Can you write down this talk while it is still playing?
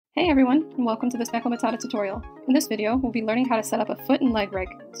Hey everyone, and welcome to this Nekomatata tutorial. In this video, we'll be learning how to set up a foot and leg rig.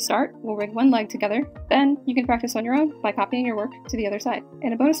 To start, we'll rig one leg together, then you can practice on your own by copying your work to the other side.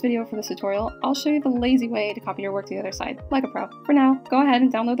 In a bonus video for this tutorial, I'll show you the lazy way to copy your work to the other side, like a pro. For now, go ahead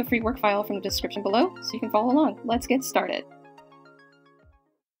and download the free work file from the description below so you can follow along. Let's get started.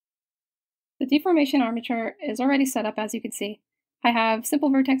 The deformation armature is already set up, as you can see. I have simple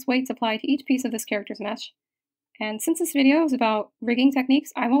vertex weights applied to each piece of this character's mesh. And since this video is about rigging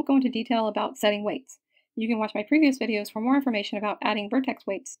techniques, I won't go into detail about setting weights. You can watch my previous videos for more information about adding vertex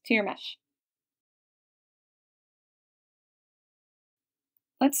weights to your mesh.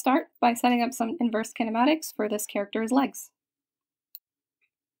 Let's start by setting up some inverse kinematics for this character's legs.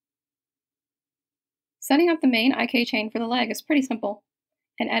 Setting up the main IK chain for the leg is pretty simple.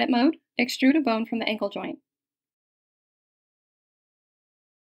 In edit mode, extrude a bone from the ankle joint.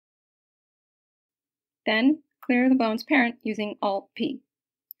 Then, clear the bone's parent using Alt-P.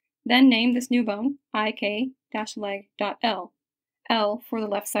 Then name this new bone ik-leg.l, L for the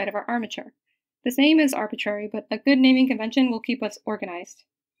left side of our armature. This name is arbitrary, but a good naming convention will keep us organized.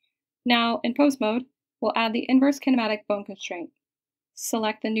 Now, in pose mode, we'll add the inverse kinematic bone constraint.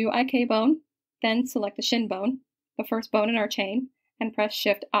 Select the new IK bone, then select the shin bone, the first bone in our chain, and press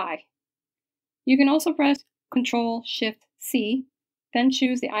Shift-I. You can also press Ctrl-Shift-C, then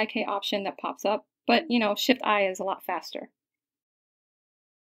choose the IK option that pops up, but Shift-I is a lot faster.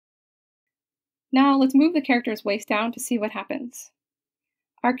 Now let's move the character's waist down to see what happens.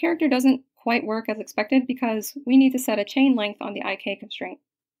 Our character doesn't quite work as expected because we need to set a chain length on the IK constraint.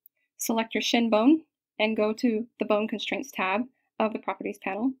 Select your shin bone and go to the Bone Constraints tab of the Properties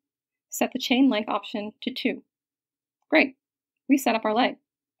panel. Set the chain length option to 2. Great, we set up our leg.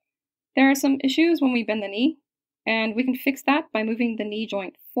 There are some issues when we bend the knee, and we can fix that by moving the knee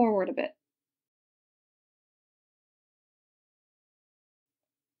joint forward a bit.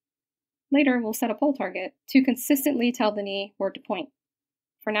 Later, we'll set a pole target to consistently tell the knee where to point.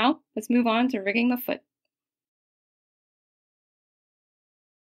 For now, let's move on to rigging the foot.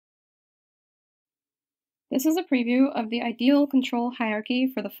 This is a preview of the ideal control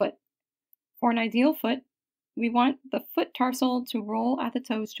hierarchy for the foot. For an ideal foot, we want the foot tarsal to roll at the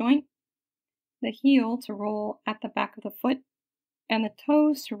toes joint, the heel to roll at the back of the foot, and the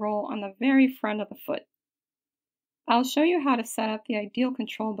toes to roll on the very front of the foot. I'll show you how to set up the ideal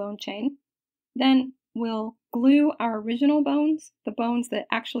control bone chain. Then we'll glue our original bones, the bones that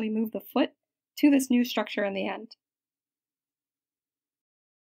actually move the foot, to this new structure in the end.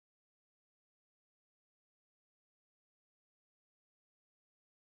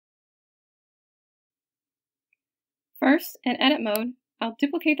 First, in edit mode, I'll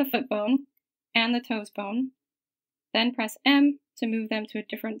duplicate the foot bone and the toes bone, then press M to move them to a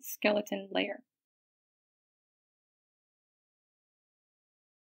different skeleton layer.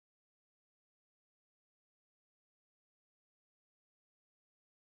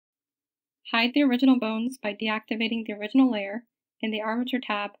 Hide the original bones by deactivating the original layer in the Armature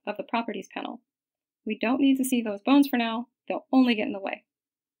tab of the Properties panel. We don't need to see those bones for now, they'll only get in the way.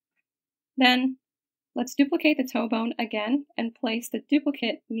 Then, let's duplicate the toe bone again and place the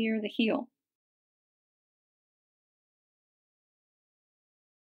duplicate near the heel.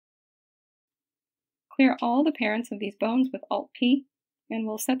 Clear all the parents of these bones with Alt-P, and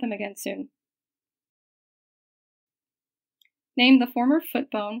we'll set them again soon. Name the former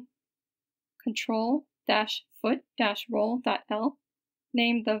foot bone Control-Foot-Roll.L.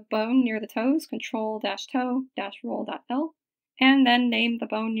 Name the bone near the toes Control-Toe-Roll.L. And then name the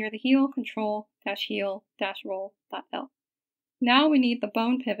bone near the heel Control-Heel-Roll.L. Now we need the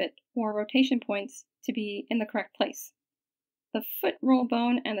bone pivot or rotation points to be in the correct place. The foot roll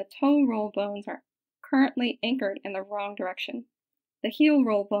bone and the toe roll bones are currently anchored in the wrong direction. The heel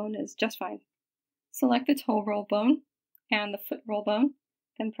roll bone is just fine. Select the toe roll bone and the foot roll bone,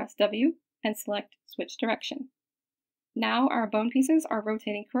 then press W and select Switch Direction. Now our bone pieces are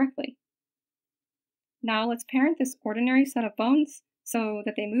rotating correctly. Now let's parent this ordinary set of bones so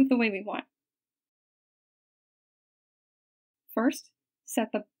that they move the way we want. First,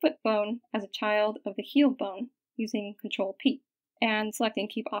 set the foot bone as a child of the heel bone using Control-P and selecting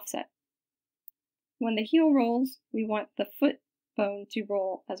Keep Offset. When the heel rolls, we want the foot bone to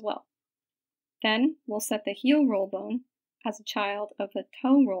roll as well. Then we'll set the heel roll bone as a child of the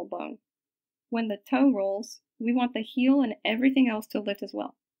toe roll bone. When the toe rolls, we want the heel and everything else to lift as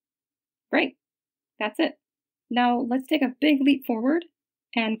well. Great, that's it. Now let's take a big leap forward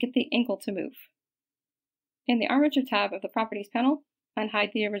and get the ankle to move. In the Armature tab of the Properties panel,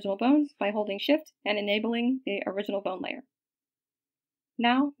 unhide the original bones by holding Shift and enabling the original bone layer.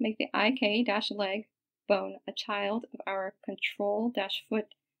 Now make the IK-leg bone a child of our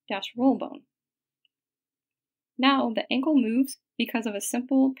Control-Foot roll bone. Now the ankle moves because of a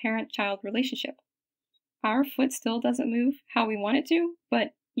simple parent-child relationship. Our foot still doesn't move how we want it to,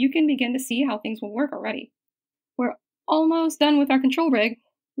 but you can begin to see how things will work already. We're almost done with our control rig.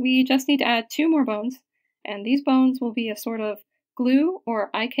 We just need to add 2 more bones, and these bones will be a sort of glue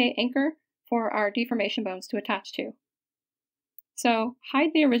or IK anchor for our deformation bones to attach to. So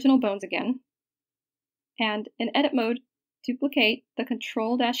hide the original bones again, and in edit mode, duplicate the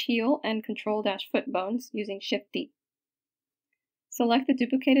Control-heel and Control-foot bones using Shift-D. Select the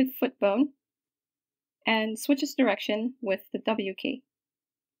duplicated foot bone and switch its direction with the W key.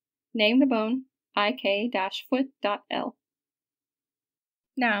 Name the bone IK-foot.L.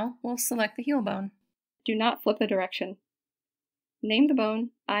 Now we'll select the heel bone. Do not flip the direction. Name the bone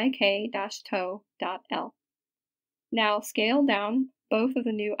IK-toe.L. Now scale down both of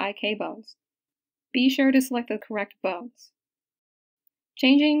the new IK bones. Be sure to select the correct bones.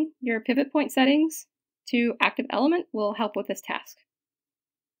 Changing your pivot point settings to active element will help with this task.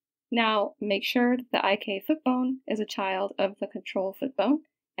 Now make sure that the IK foot bone is a child of the control foot bone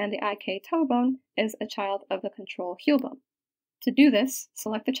and the IK toe bone is a child of the control heel bone. To do this,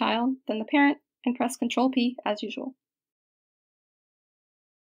 select the child, then the parent, and press Control P as usual.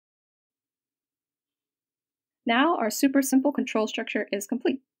 Now our super simple control structure is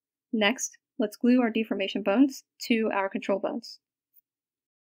complete. Next, let's glue our deformation bones to our control bones.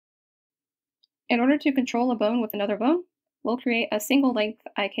 In order to control a bone with another bone, we'll create a single length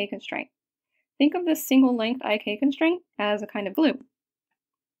IK constraint. Think of this single length IK constraint as a kind of glue.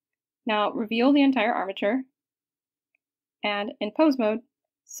 Now reveal the entire armature, and in pose mode,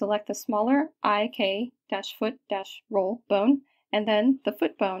 select the smaller IK-foot-roll bone, and then the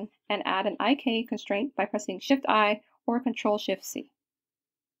foot bone, and add an IK constraint by pressing Shift-I or Control-Shift-C.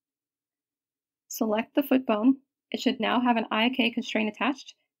 Select the foot bone. It should now have an IK constraint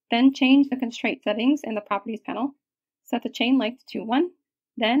attached. Then change the constraint settings in the Properties panel. Set the chain length to 1,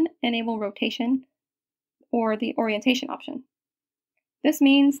 then enable rotation or the orientation option. This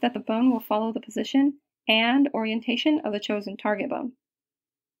means that the bone will follow the position and orientation of the chosen target bone.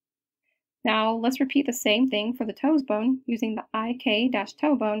 Now let's repeat the same thing for the toes bone using the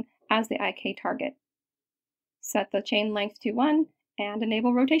IK-toe bone as the IK target. Set the chain length to 1 and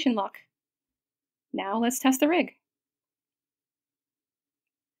enable rotation lock. Now let's test the rig.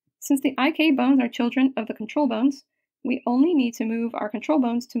 Since the IK bones are children of the control bones, we only need to move our control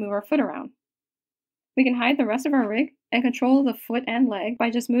bones to move our foot around. We can hide the rest of our rig and control the foot and leg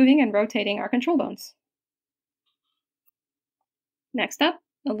by just moving and rotating our control bones. Next up,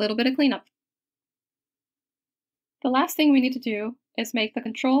 a little bit of cleanup. The last thing we need to do is make the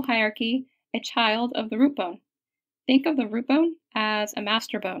control hierarchy a child of the root bone. Think of the root bone as a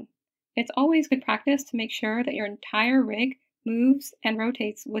master bone. It's always good practice to make sure that your entire rig moves and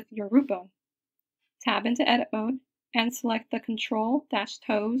rotates with your root bone. Tab into edit mode and select the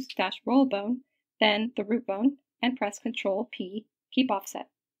Control-toes-roll bone, then the root bone, and press Control P, keep offset.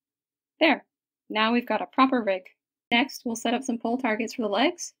 There, now we've got a proper rig. Next, we'll set up some pull targets for the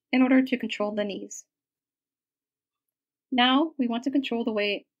legs in order to control the knees. Now, we want to control the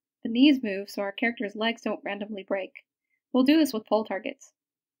way the knees move so our character's legs don't randomly break. We'll do this with pull targets.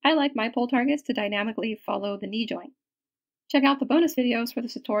 I like my pull targets to dynamically follow the knee joint. Check out the bonus videos for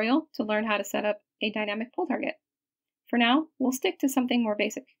this tutorial to learn how to set up a dynamic pull target. For now, we'll stick to something more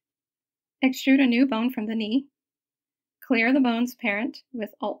basic. Extrude a new bone from the knee. Clear the bone's parent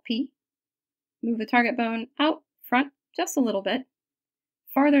with Alt-P. Move the target bone out front just a little bit,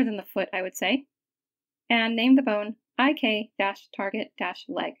 farther than the foot, I would say, and name the bone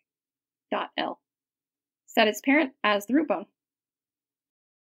IK-target-leg.L. Set its parent as the root bone.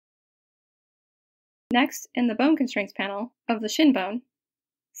 Next, in the Bone Constraints panel of the shin bone,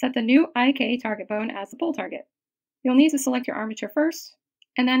 set the new IK target bone as the pull target. You'll need to select your armature first,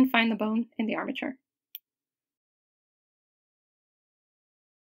 and then find the bone in the armature.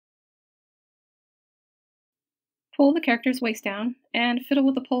 Pull the character's waist down and fiddle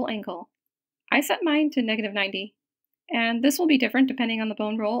with the pull angle. I set mine to -90, and this will be different depending on the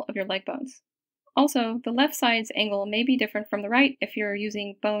bone roll of your leg bones. Also, the left side's angle may be different from the right if you're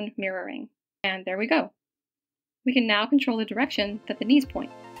using bone mirroring. And there we go. We can now control the direction that the knees point.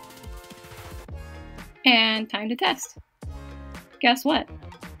 And time to test. Guess what?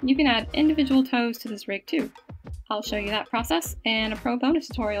 You can add individual toes to this rig too. I'll show you that process in a pro bonus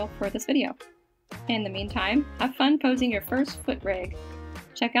tutorial for this video. In the meantime, have fun posing your first foot rig.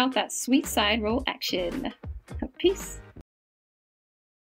 Check out that sweet side roll action. Peace!